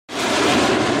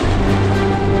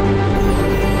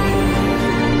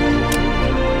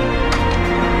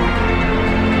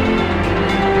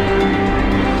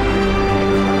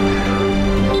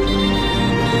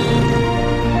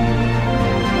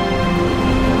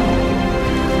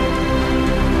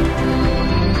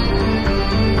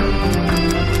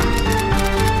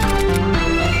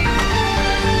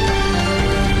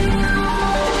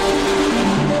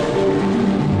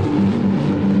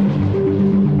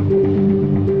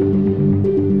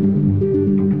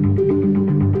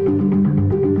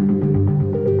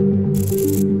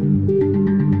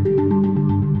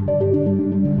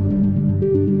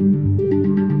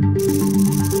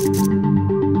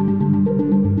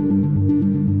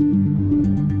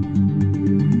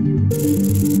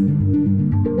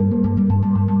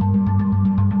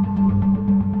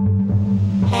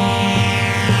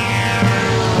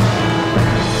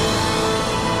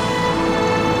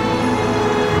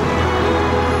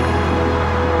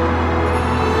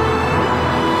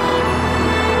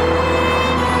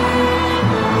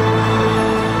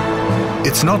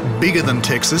It's not bigger than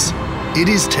Texas, it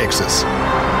is Texas.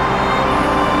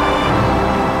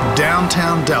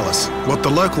 Downtown Dallas, what the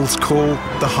locals call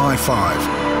the High Five.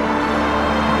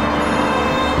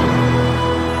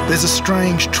 There's a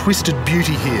strange, twisted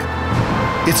beauty here.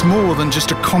 It's more than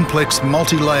just a complex,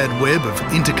 multi-layered web of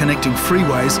interconnecting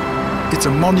freeways. It's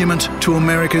a monument to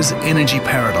America's energy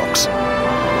paradox.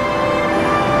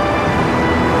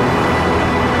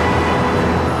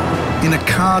 In a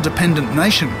car-dependent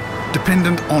nation,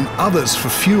 dependent on others for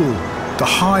fuel, the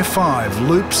High Five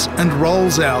loops and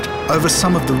rolls out over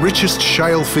some of the richest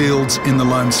shale fields in the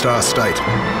Lone Star State.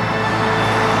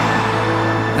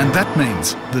 And that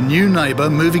means the new neighbour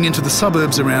moving into the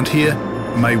suburbs around here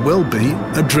may well be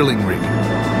a drilling rig.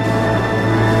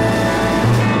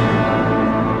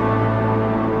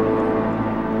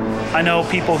 I know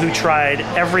people who tried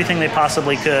everything they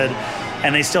possibly could,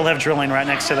 and they still have drilling right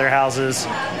next to their houses,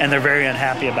 and they're very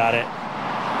unhappy about it.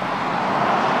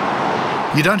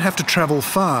 You don't have to travel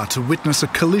far to witness a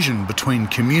collision between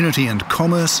community and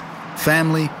commerce,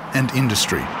 family and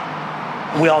industry.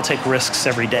 We all take risks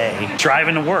every day,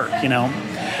 driving to work, you know.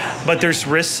 But there's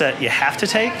risks that you have to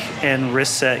take and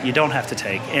risks that you don't have to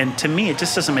take. And to me, it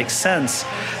just doesn't make sense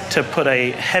to put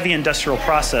a heavy industrial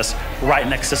process right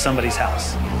next to somebody's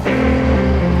house.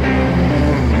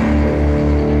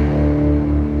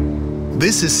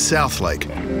 This is Southlake,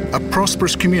 a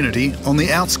prosperous community on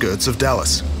the outskirts of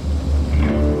Dallas.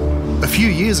 A few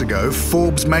years ago,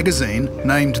 Forbes magazine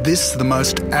named this the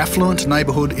most affluent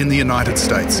neighbourhood in the United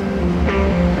States.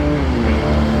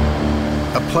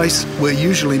 A place where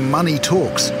usually money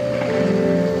talks.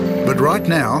 But right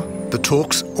now, the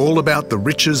talk's all about the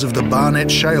riches of the Barnett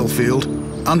shale field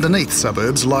underneath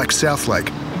suburbs like Southlake,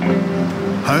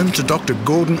 home to Dr.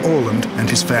 Gordon Orland and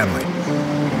his family.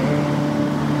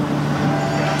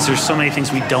 There's so many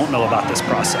things we don't know about this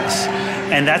process.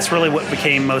 And that's really what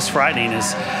became most frightening,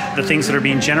 is the things that are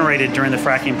being generated during the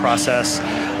fracking process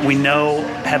we know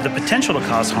have the potential to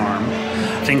cause harm.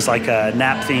 Things like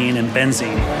naphthene and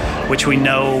benzene, which we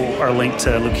know are linked to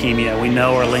leukemia. We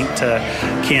know are linked to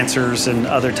cancers and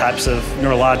other types of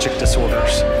neurologic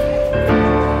disorders.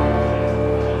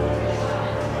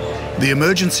 The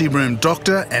emergency room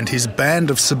doctor and his band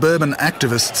of suburban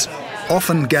activists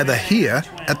often gather here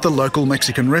at the local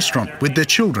Mexican restaurant with their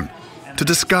children to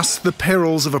discuss the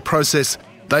perils of a process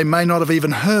they may not have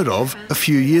even heard of a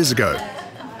few years ago,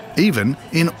 even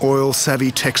in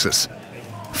oil-savvy Texas: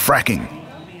 fracking.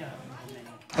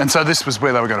 And so this was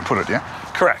where they were going to put it, yeah?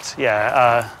 Correct,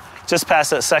 yeah. Just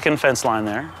past that second fence line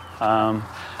there.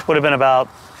 Would have been about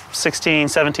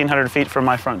 1,700 feet from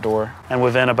my front door, and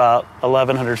within about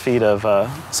 1,100 feet of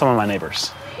some of my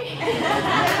neighbours.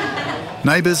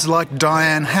 Neighbours like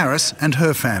Diane Harris and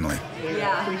her family.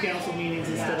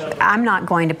 I'm not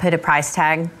going to put a price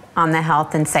tag on the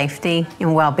health and safety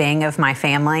and well-being of my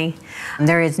family.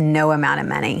 There is no amount of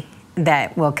money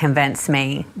that will convince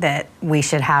me that we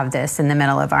should have this in the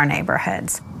middle of our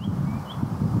neighborhoods.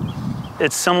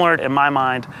 It's similar in my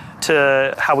mind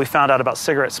to how we found out about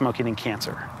cigarette smoking and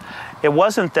cancer. It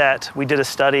wasn't that we did a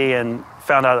study and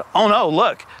found out, oh no,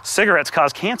 look, cigarettes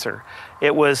cause cancer.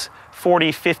 It was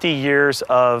 40, 50 years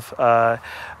of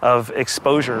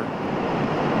exposure.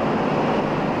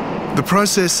 The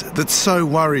process that so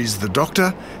worries the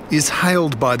doctor is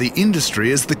hailed by the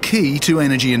industry as the key to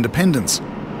energy independence.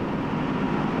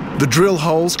 The drill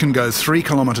holes can go 3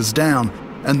 kilometres down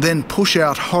and then push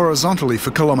out horizontally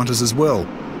for kilometres as well.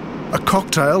 A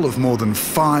cocktail of more than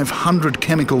 500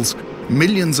 chemicals,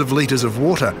 millions of litres of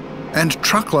water and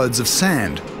truckloads of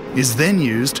sand is then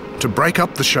used to break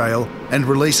up the shale and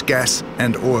release gas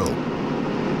and oil.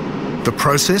 The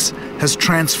process has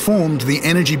transformed the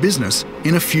energy business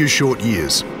in a few short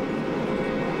years.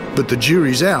 But the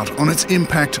jury's out on its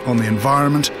impact on the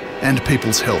environment and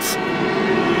people's health.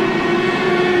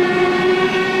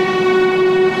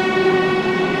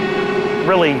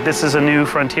 Really, this is a new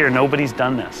frontier. Nobody's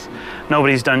done this.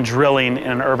 Nobody's done drilling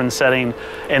in an urban setting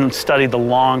and studied the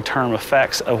long-term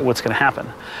effects of what's going to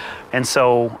happen. And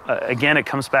so, again, it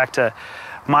comes back to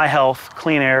my health,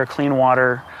 clean air, clean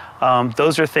water.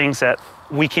 Those are things that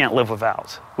we can't live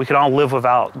without. We can all live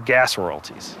without gas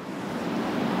royalties.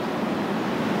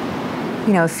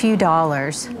 You know, a few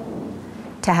dollars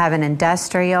to have an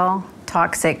industrial,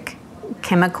 toxic,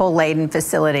 chemical-laden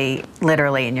facility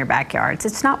literally in your backyards,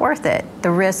 it's not worth it. The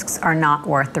risks are not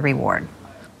worth the reward.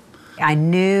 I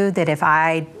knew that if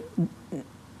I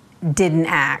didn't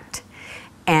act,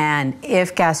 and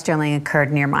if gas drilling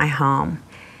occurred near my home,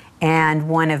 and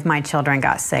one of my children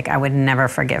got sick, I would never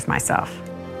forgive myself.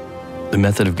 The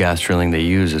method of gas drilling they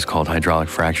use is called hydraulic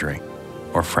fracturing,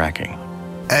 or fracking.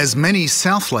 As many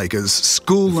Southlakers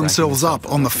school themselves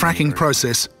up on the fracking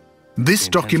process, this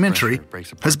documentary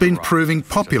has been proving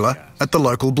popular at the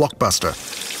local Blockbuster.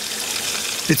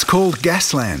 It's called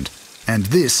Gasland, and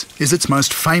this is its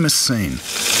most famous scene.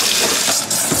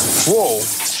 Whoa,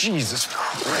 Jesus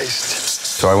Christ.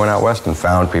 So I went out west and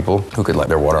found people who could light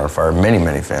their water on fire, many,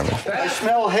 many families. I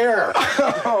smell hair.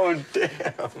 Oh,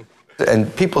 damn.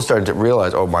 And people started to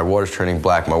realize, oh, my water's turning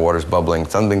black, my water's bubbling,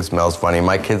 something smells funny,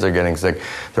 my kids are getting sick.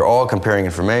 They're all comparing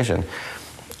information.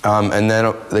 And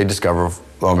then they discover,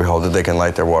 lo and behold, that they can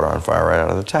light their water on fire right out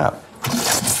of the tap.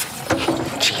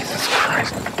 Jesus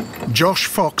Christ. Josh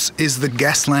Fox is the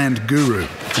Gasland guru.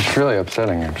 It's really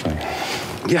upsetting, actually.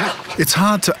 Yeah. It's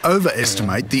hard to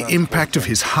overestimate the impact of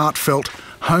his heartfelt,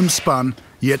 homespun,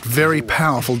 yet very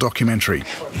powerful documentary.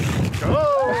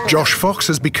 Josh Fox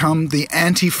has become the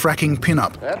anti-fracking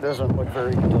pin-up. That doesn't look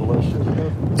very delicious.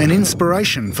 An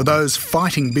inspiration for those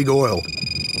fighting big oil,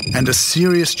 and a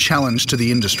serious challenge to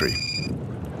the industry.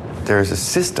 There is a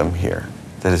system here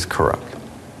that is corrupt.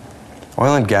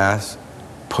 Oil and gas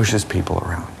pushes people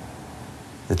around.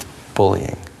 It's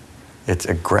bullying. It's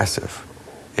aggressive.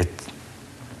 It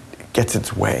gets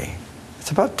its way.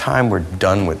 It's about time we're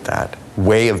done with that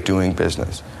way of doing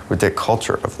business, with the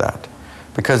culture of that.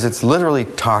 Because it's literally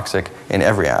toxic in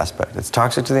every aspect. It's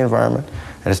toxic to the environment,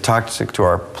 and it's toxic to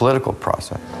our political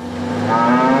process.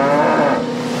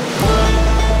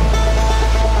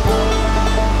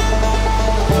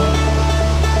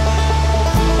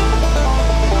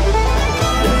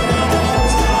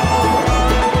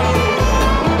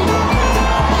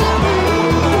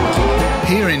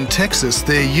 Here in Texas,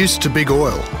 they're used to big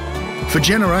oil. For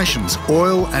generations,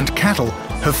 oil and cattle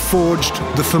have forged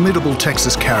the formidable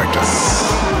Texas character.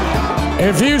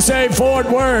 If you say Fort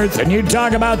Worth and you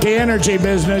talk about the energy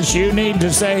business, you need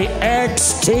to say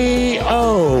XTO.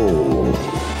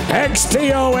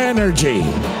 XTO Energy.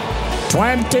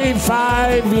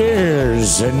 25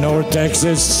 years in North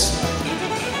Texas.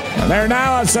 They're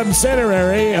now a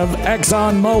subsidiary of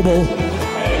ExxonMobil.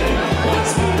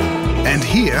 And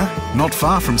here, not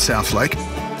far from Southlake,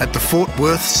 at the Fort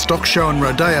Worth Stock Show and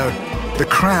Rodeo, the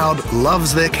crowd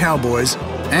loves their cowboys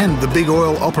and the big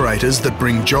oil operators that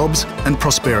bring jobs and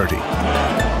prosperity.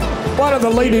 One of the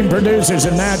leading producers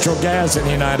of natural gas in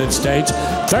the United States,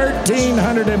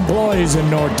 1,300 employees in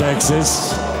North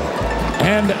Texas,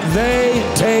 and they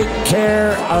take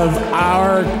care of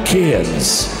our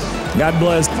kids. God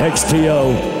bless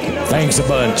XTO. Thanks a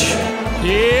bunch.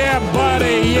 Yeah,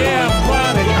 buddy. Yeah,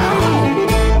 buddy. Ow.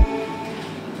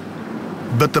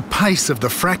 But the pace of the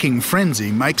fracking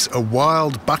frenzy makes a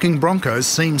wild bucking bronco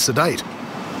seem sedate.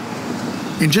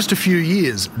 In just a few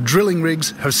years, drilling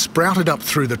rigs have sprouted up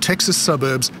through the Texas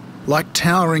suburbs like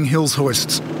towering hills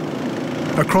hoists.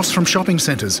 Across from shopping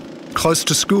centres, close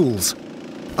to schools.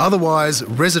 Otherwise,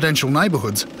 residential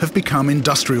neighbourhoods have become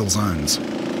industrial zones.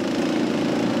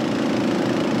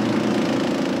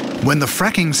 When the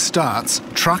fracking starts,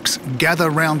 trucks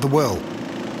gather round the well.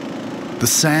 The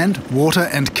sand, water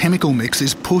and chemical mix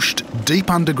is pushed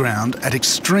deep underground at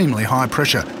extremely high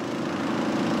pressure.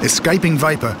 Escaping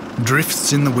vapour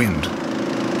drifts in the wind.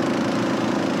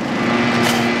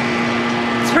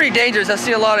 It's pretty dangerous. I've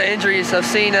seen a lot of injuries. I've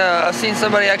seen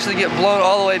somebody actually get blown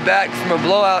all the way back from a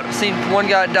blowout. I've seen one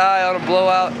guy die on a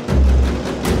blowout.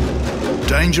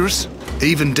 Dangerous,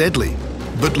 even deadly,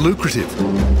 but lucrative.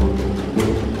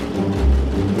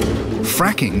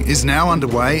 Fracking is now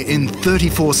underway in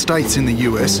 34 states in the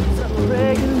US.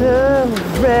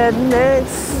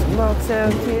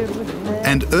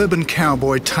 And urban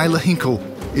cowboy Taylor Hinkle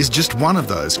is just one of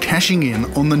those cashing in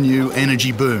on the new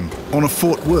energy boom on a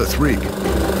Fort Worth rig.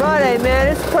 Friday, man,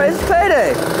 it's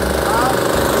payday.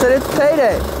 Said it's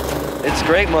payday. It's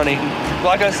great money.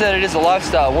 Like I said, it is a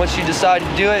lifestyle. Once you decide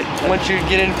to do it, once you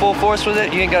get in full force with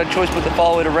it, you ain't got a choice but to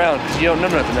follow it around because you don't know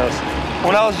nothing else.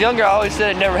 When I was younger, I always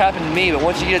said it never happened to me, but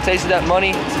once you get a taste of that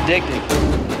money, it's addicting.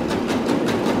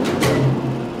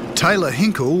 Taylor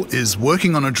Hinkle is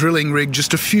working on a drilling rig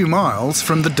just a few miles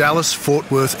from the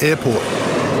Dallas-Fort Worth airport.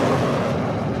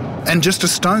 And just a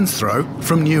stone's throw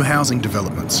from new housing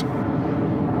developments.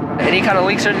 Any kind of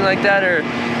leaks or anything like that are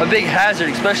a big hazard,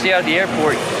 especially out at the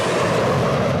airport.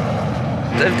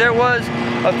 If there was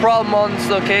a problem on this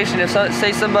location, if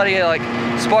say somebody like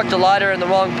sparked a lighter in the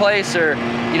wrong place, or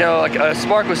like a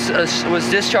spark was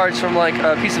discharged from like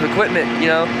a piece of equipment,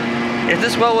 if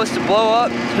this well was to blow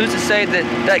up, who's to say that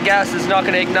that gas is not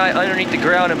going to ignite underneath the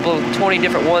ground and blow 20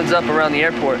 different ones up around the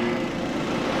airport?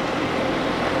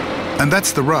 And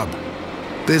that's the rub.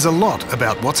 There's a lot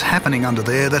about what's happening under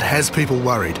there that has people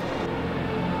worried,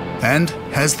 and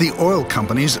has the oil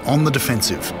companies on the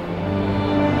defensive.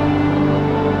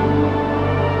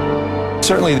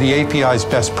 Certainly the API's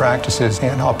best practices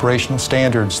and operational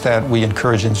standards that we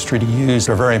encourage industry to use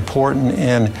are very important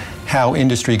in how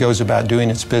industry goes about doing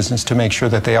its business to make sure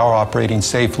that they are operating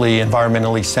safely,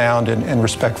 environmentally sound, and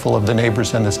respectful of the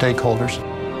neighbors and the stakeholders.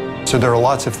 So there are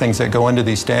lots of things that go into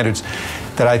these standards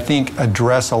that I think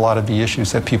address a lot of the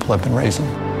issues that people have been raising.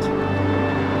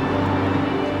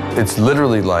 It's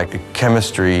literally like a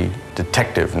chemistry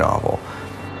detective novel.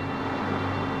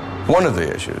 One of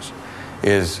the issues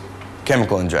is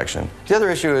chemical injection. The other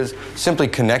issue is simply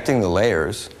connecting the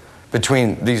layers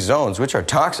between these zones, which are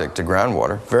toxic to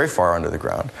groundwater, very far under the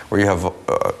ground, where you have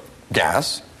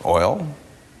gas, oil,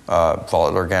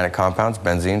 volatile organic compounds,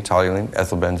 benzene, toluene,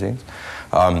 ethylbenzenes,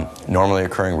 normally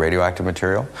occurring radioactive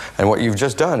material. And what you've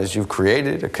just done is you've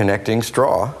created a connecting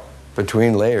straw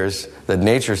between layers that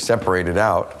nature separated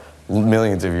out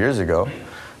millions of years ago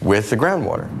with the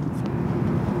groundwater.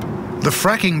 The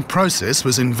fracking process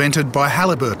was invented by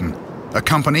Halliburton, a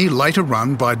company later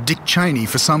run by Dick Cheney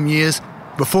for some years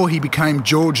before he became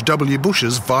George W.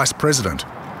 Bush's vice president.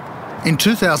 In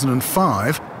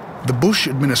 2005, the Bush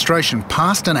administration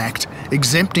passed an act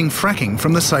exempting fracking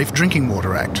from the Safe Drinking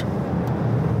Water Act.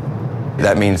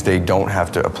 That means they don't have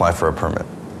to apply for a permit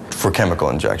for chemical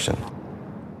injection.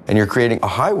 And you're creating a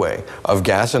highway of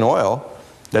gas and oil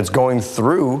that's going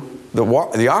through the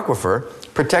aquifer,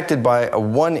 protected by a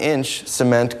 1-inch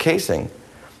cement casing.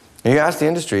 And you ask the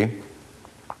industry,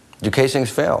 do casings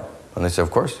fail? And they say,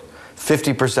 of course.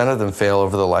 50% of them fail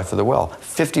over the life of the well.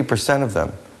 50% of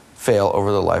them fail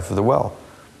over the life of the well.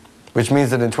 Which means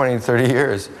that in 20 to 30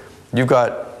 years, you've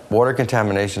got water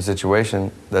contamination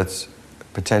situation that's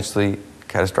potentially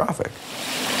catastrophic.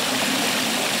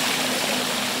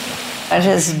 It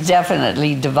has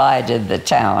definitely divided the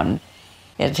town.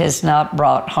 It has not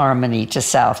brought harmony to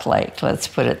Southlake, let's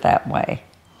put it that way.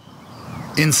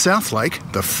 In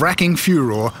Southlake, the fracking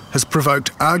furor has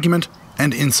provoked argument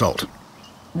and insult.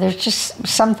 There's just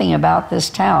something about this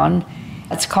town.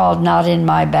 It's called not in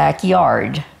my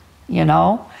backyard, you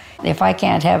know? If I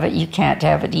can't have it, you can't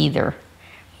have it either.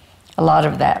 A lot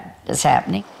of that is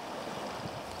happening.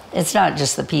 It's not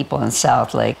just the people in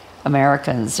Southlake.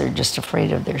 Americans are just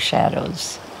afraid of their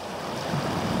shadows.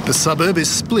 The suburb is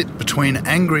split between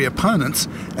angry opponents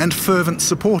and fervent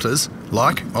supporters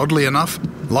like, oddly enough,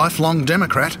 lifelong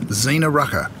Democrat Zena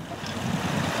Rucker.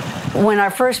 When I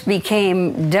first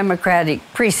became Democratic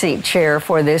precinct chair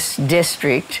for this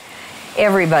district,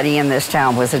 everybody in this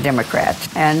town was a Democrat.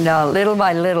 And little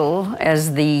by little,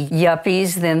 as the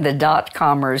yuppies, then the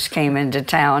dot-commers came into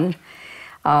town,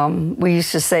 we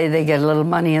used to say they get a little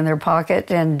money in their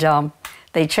pocket and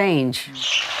they change.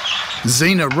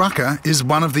 Zena Rucker is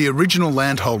one of the original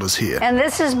landholders here. And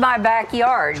this is my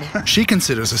backyard. She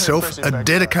considers herself a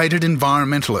dedicated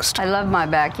environmentalist. I love my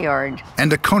backyard.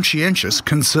 And a conscientious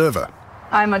conserver.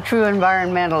 I'm a true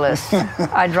environmentalist.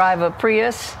 I drive a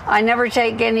Prius. I never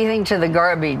take anything to the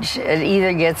garbage. It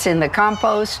either gets in the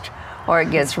compost or it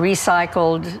gets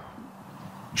recycled.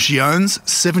 She owns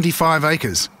 75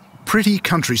 acres, pretty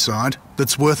countryside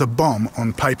that's worth a bomb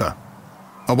on paper.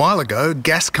 A while ago,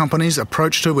 gas companies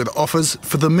approached her with offers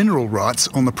for the mineral rights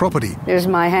on the property. There's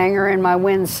my hanger and my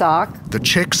windsock. The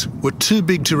checks were too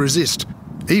big to resist,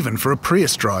 even for a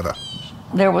Prius driver.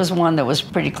 There was one that was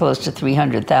pretty close to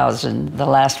 $300,000. The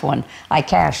last one, I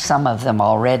cashed some of them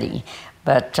already,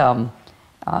 but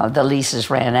the leases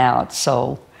ran out.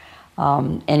 So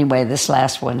anyway, this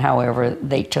last one, however,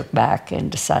 they took back and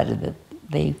decided that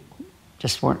they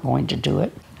just weren't going to do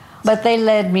it. But they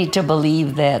led me to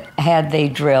believe that had they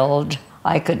drilled,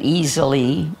 I could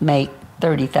easily make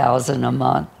 $30,000 a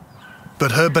month.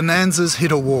 But her bonanzas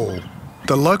hit a wall.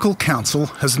 The local council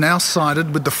has now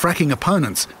sided with the fracking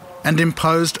opponents and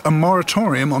imposed a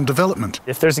moratorium on development.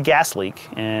 If there's a gas leak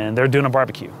and they're doing a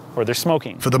barbecue or they're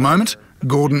smoking. For the moment,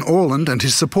 Gordon Orland and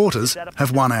his supporters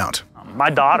have won out. My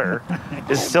daughter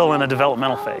is still in a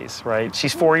developmental phase, right?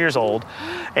 She's 4 years old,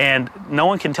 and no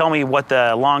one can tell me what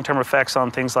the long-term effects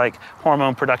on things like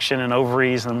hormone production and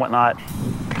ovaries and whatnot.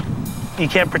 You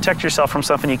can't protect yourself from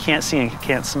something you can't see and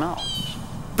can't smell.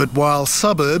 But while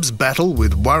suburbs battle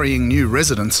with worrying new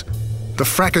residents, the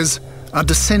Frackers are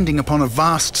descending upon a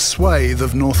vast swathe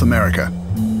of North America,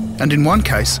 and in one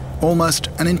case, almost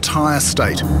an entire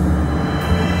state.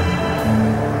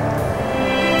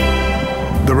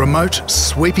 The remote,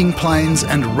 sweeping plains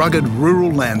and rugged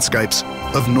rural landscapes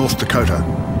of North Dakota.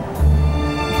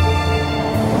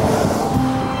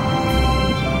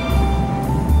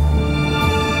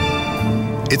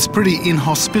 It's pretty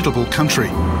inhospitable country,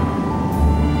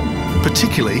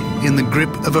 particularly in the grip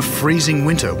of a freezing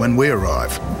winter when we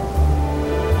arrive.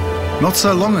 Not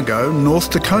so long ago, North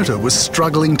Dakota was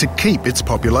struggling to keep its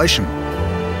population.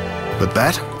 But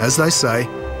that, as they say,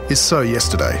 is so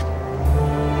yesterday.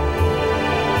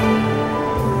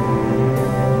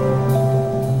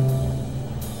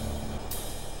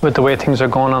 With the way things are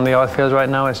going on the oil fields right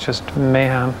now, it's just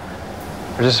mayhem.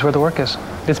 This is where the work is.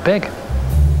 It's big.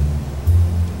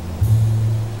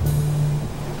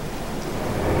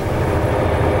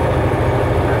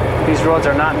 These roads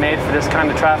are not made for this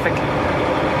kind of traffic.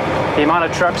 The amount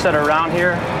of trucks that are around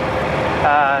here,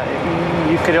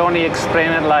 you could only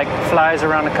explain it like flies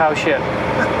around a cow shit.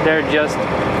 They're just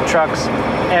trucks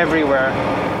everywhere.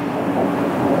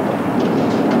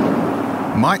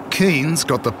 Mike Keen's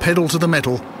got the pedal to the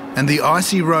metal, and the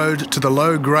icy road to the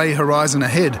low grey horizon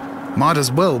ahead might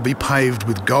as well be paved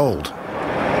with gold.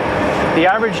 The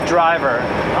average driver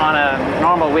on a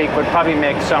normal week would probably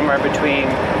make somewhere between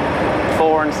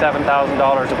 $4,000 and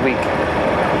 $7,000 a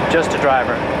week, just a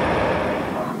driver.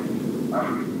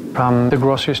 From the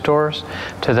grocery stores,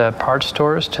 to the parts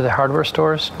stores, to the hardware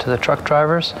stores, to the truck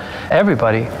drivers,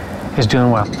 everybody is doing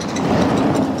well.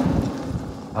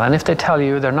 And if they tell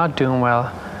you they're not doing well,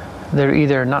 they're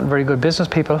either not very good business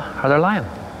people or they're lying.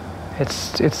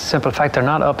 It's a simple fact. They're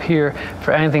not up here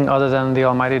for anything other than the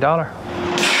almighty dollar.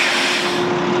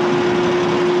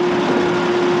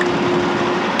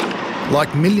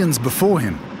 Like millions before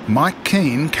him, Mike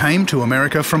Keen came to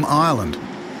America from Ireland.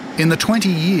 In the 20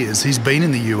 years he's been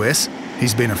in the US,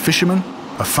 he's been a fisherman,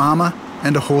 a farmer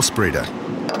and a horse breeder.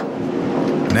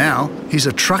 Now he's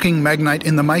a trucking magnate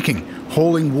in the making,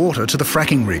 hauling water to the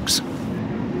fracking rigs.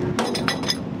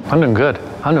 I'm doing good.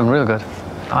 I'm doing real good.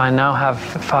 I now have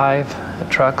 5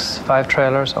 trucks, 5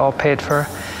 trailers, all paid for.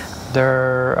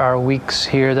 There are weeks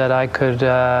here that I could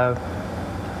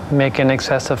make in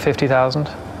excess of $50,000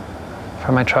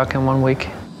 for my truck in 1 week.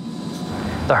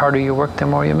 The harder you work, the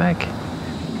more you make.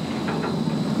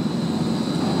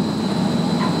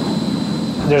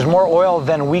 There's more oil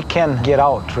than we can get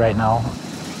out right now.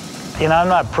 You know, I'm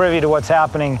not privy to what's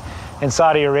happening in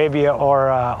Saudi Arabia or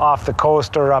off the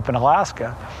coast or up in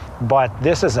Alaska, but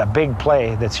this is a big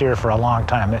play that's here for a long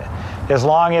time. As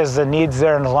long as the need's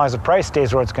there and as long as the price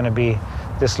stays where it's going to be,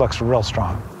 this looks real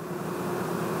strong.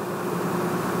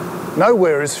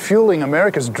 Nowhere is fueling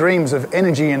America's dreams of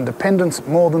energy independence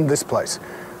more than this place,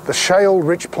 the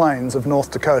shale-rich plains of North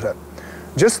Dakota.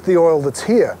 Just the oil that's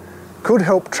here could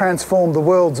help transform the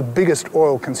world's biggest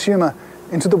oil consumer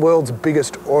into the world's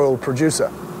biggest oil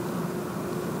producer.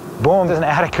 Boom is an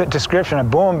adequate description. A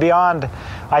boom beyond,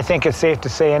 I think it's safe to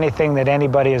say, anything that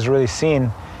anybody has really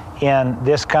seen in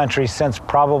this country since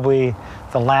probably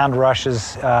the land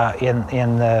rushes in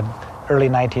the early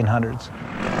 1900s.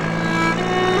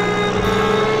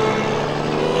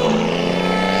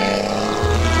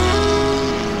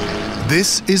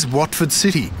 This is Watford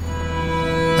City.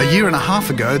 A year and a half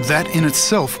ago, that in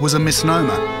itself was a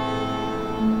misnomer.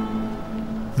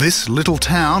 This little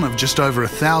town of just over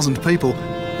 1,000 people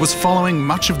was following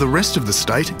much of the rest of the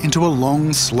state into a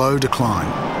long, slow decline.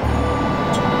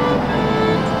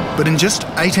 But in just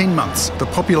 18 months, the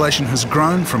population has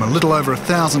grown from a little over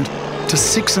 1,000 to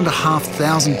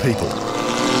 6,500 people.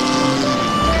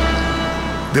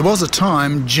 There was a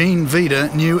time Gene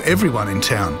Vida knew everyone in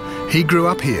town. He grew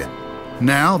up here.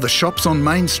 Now the shops on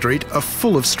Main Street are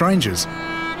full of strangers.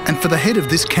 And for the head of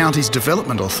this county's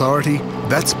development authority,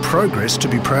 that's progress to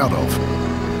be proud of.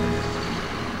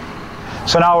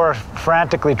 So now we're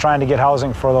frantically trying to get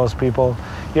housing for those people.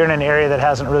 You're in an area that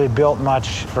hasn't really built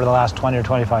much for the last 20 or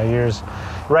 25 years.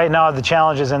 Right now, the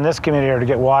challenges in this community are to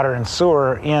get water and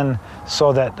sewer in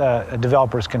so that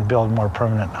developers can build more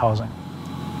permanent housing.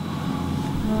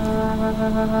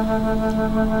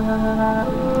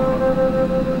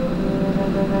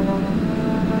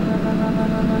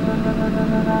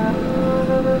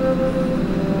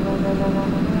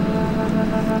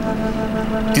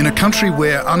 In a country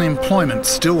where unemployment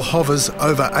still hovers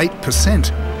over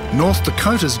 8%, North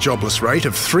Dakota's jobless rate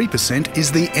of 3%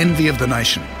 is the envy of the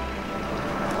nation.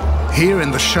 Here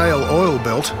in the shale oil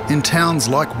belt, in towns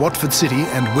like Watford City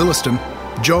and Williston,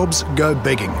 jobs go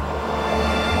begging.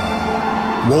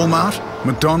 Walmart,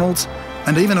 McDonald's,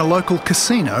 and even a local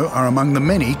casino are among the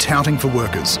many touting for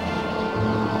workers.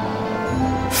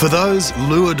 For those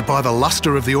lured by the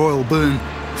lustre of the oil boom,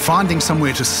 finding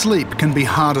somewhere to sleep can be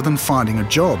harder than finding a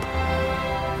job.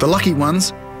 The lucky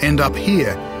ones end up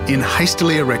here in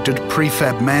hastily erected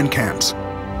prefab man camps.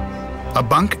 A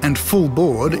bunk and full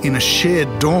board in a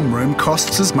shared dorm room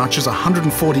costs as much as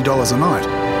 $140 a night.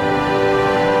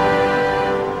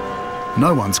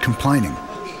 No one's complaining.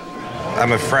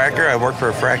 I'm a fracker. I work for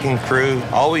a fracking crew.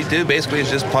 All we do basically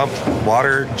is just pump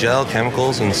water, gel,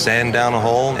 chemicals, and sand down a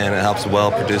hole, and it helps the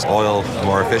well produce oil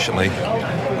more efficiently.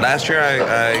 Last year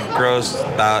I grossed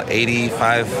about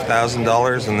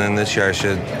 $85,000, and then this year I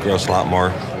should gross a lot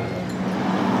more.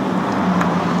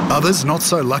 Others, not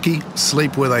so lucky,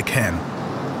 sleep where they can.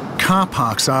 Car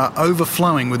parks are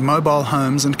overflowing with mobile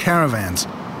homes and caravans.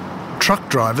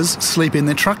 Truck drivers sleep in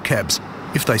their truck cabs,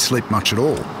 if they sleep much at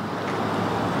all.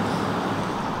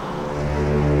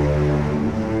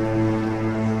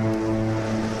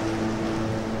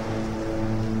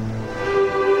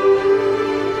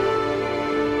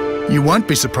 You won't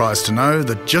be surprised to know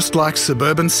that just like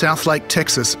suburban Southlake,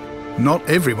 Texas, not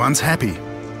everyone's happy.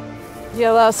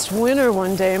 Yeah, last winter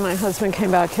one day my husband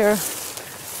came back here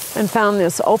and found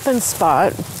this open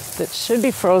spot that should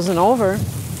be frozen over.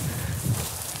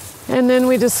 And then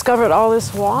we discovered all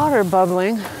this water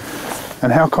bubbling.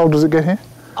 And how cold does it get here?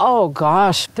 Oh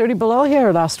gosh, 30 below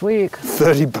here last week.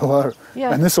 30 below?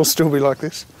 Yeah. And this will still be like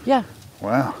this? Yeah.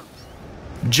 Wow.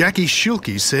 Jackie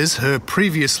Schilke says her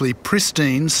previously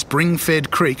pristine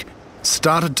spring-fed creek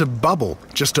started to bubble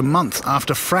just a month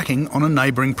after fracking on a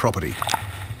neighbouring property.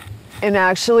 And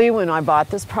actually, when I bought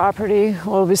this property,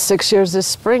 well, it'll be 6 years this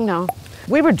spring now,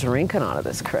 we were drinking out of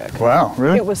this creek. Wow,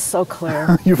 really? It was so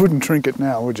clear. You wouldn't drink it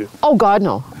now, would you? Oh, God,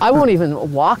 no. I won't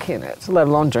even walk in it, let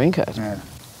alone drink it.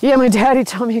 Yeah, my daddy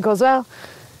told me, he goes, well,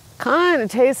 kind of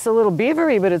tastes a little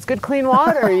beavery, but it's good clean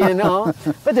water, you know.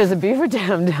 But there's a beaver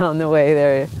dam down the way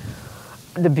there.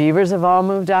 The beavers have all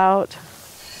moved out.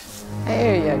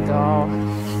 There you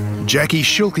go. Jackie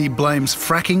Schilke blames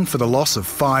fracking for the loss of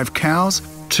 5 cows,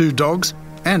 2 dogs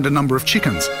and a number of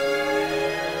chickens,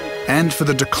 and for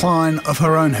the decline of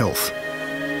her own health.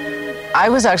 I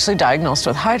was actually diagnosed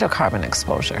with hydrocarbon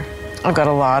exposure. I've got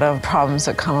a lot of problems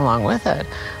that come along with it.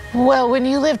 Well, when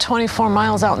you live 24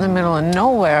 miles out in the middle of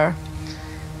nowhere,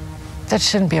 that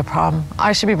shouldn't be a problem.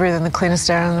 I should be breathing the cleanest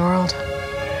air in the world.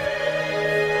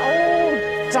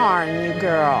 Oh, darn you,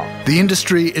 girl. The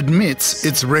industry admits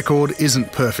its record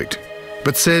isn't perfect,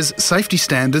 but says safety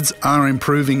standards are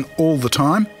improving all the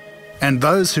time, and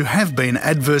those who have been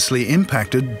adversely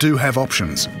impacted do have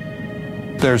options.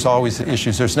 There's always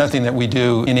issues. There's nothing that we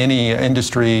do in any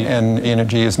industry, and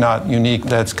energy is not unique,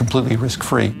 that's completely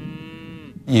risk-free.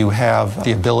 You have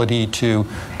the ability to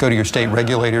go to your state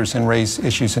regulators and raise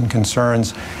issues and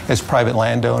concerns. As private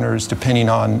landowners, depending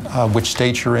on which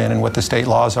state you're in and what the state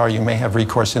laws are, you may have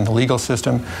recourse in the legal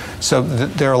system. So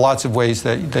there are lots of ways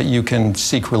that you can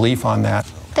seek relief on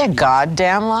that. They're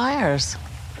goddamn liars.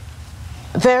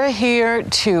 They're here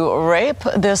to rape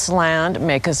this land,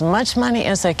 make as much money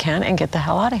as they can, and get the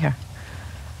hell out of here.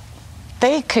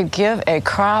 They could give a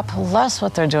crap less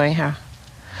what they're doing here.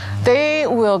 They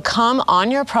will come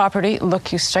on your property,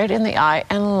 look you straight in the eye,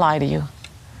 and lie to you.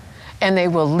 And they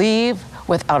will leave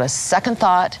without a second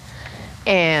thought,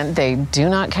 and they do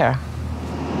not care.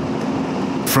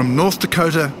 From North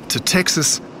Dakota to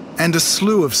Texas and a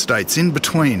slew of states in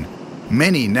between,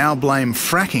 many now blame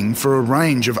fracking for a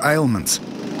range of ailments.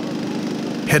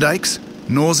 Headaches,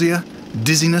 nausea,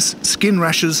 dizziness, skin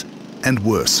rashes, and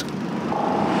worse.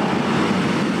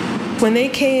 When they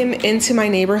came into my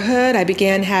neighborhood, I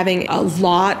began having a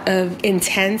lot of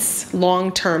intense,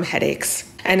 long-term headaches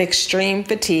and extreme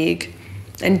fatigue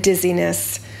and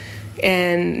dizziness.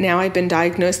 And now I've been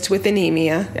diagnosed with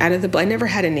anemia out of the blood. I never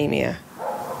had anemia.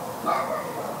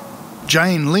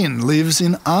 Jane Lynn lives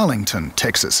in Arlington,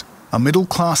 Texas, a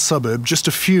middle-class suburb just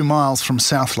a few miles from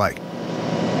Southlake.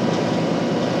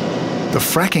 The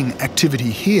fracking activity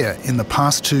here in the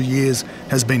past 2 years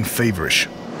has been feverish.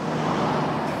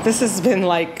 This has been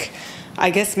like, I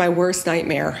guess, my worst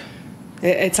nightmare.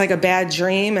 It's like a bad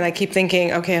dream, and I keep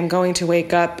thinking, okay, I'm going to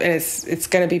wake up and it's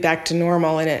going to be back to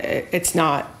normal, and it's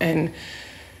not, and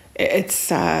it's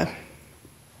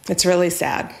really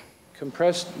sad.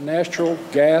 Compressed natural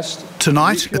gas.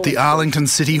 Tonight at the Arlington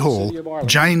City Hall,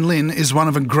 Jane Lynn is one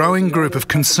of a growing group of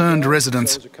concerned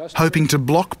residents hoping to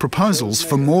block proposals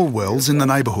for more wells in the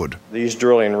neighbourhood. These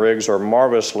drilling rigs are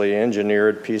marvelously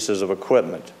engineered pieces of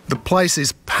equipment. The place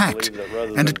is packed,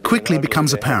 and it quickly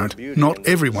becomes apparent not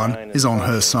everyone is on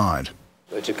her side.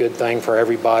 It's a good thing for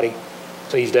everybody.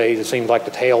 These days it seems like the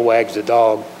tail wags the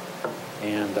dog,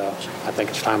 and I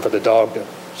think it's time for the dog to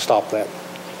stop that.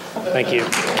 Thank you.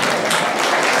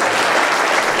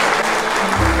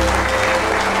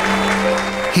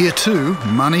 Here too,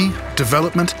 money,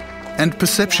 development and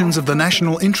perceptions of the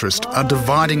national interest are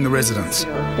dividing the residents.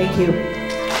 Thank you.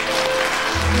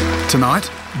 Tonight,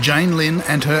 Jane Lynn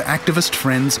and her activist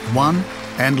friends won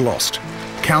and lost.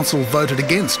 Council voted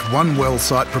against one well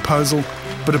site proposal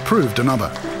but approved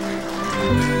another.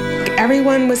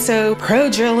 Everyone was so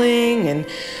pro-drilling, and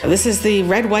this is the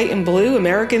red, white, and blue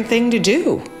American thing to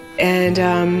do.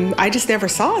 And I just never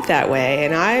saw it that way,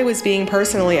 and I was being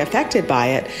personally affected by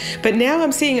it. But now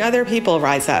I'm seeing other people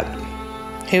rise up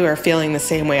who are feeling the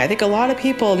same way. I think a lot of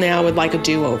people now would like a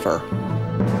do-over.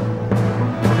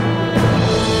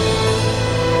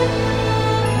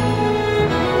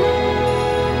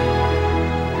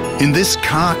 In this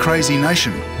car-crazy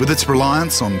nation, with its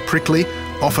reliance on prickly,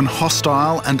 often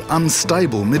hostile and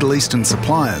unstable Middle Eastern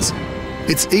suppliers,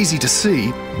 it's easy to see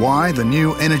why the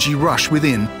new energy rush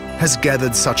within has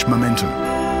gathered such momentum.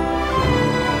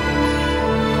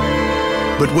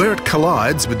 But where it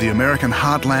collides with the American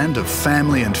heartland of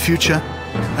family and future,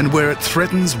 and where it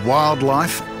threatens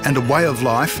wildlife and a way of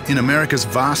life in America's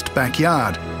vast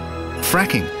backyard,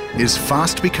 fracking is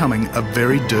fast becoming a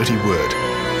very dirty word.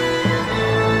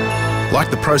 Like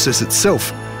the process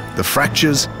itself, the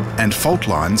fractures and fault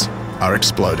lines are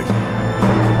exploding.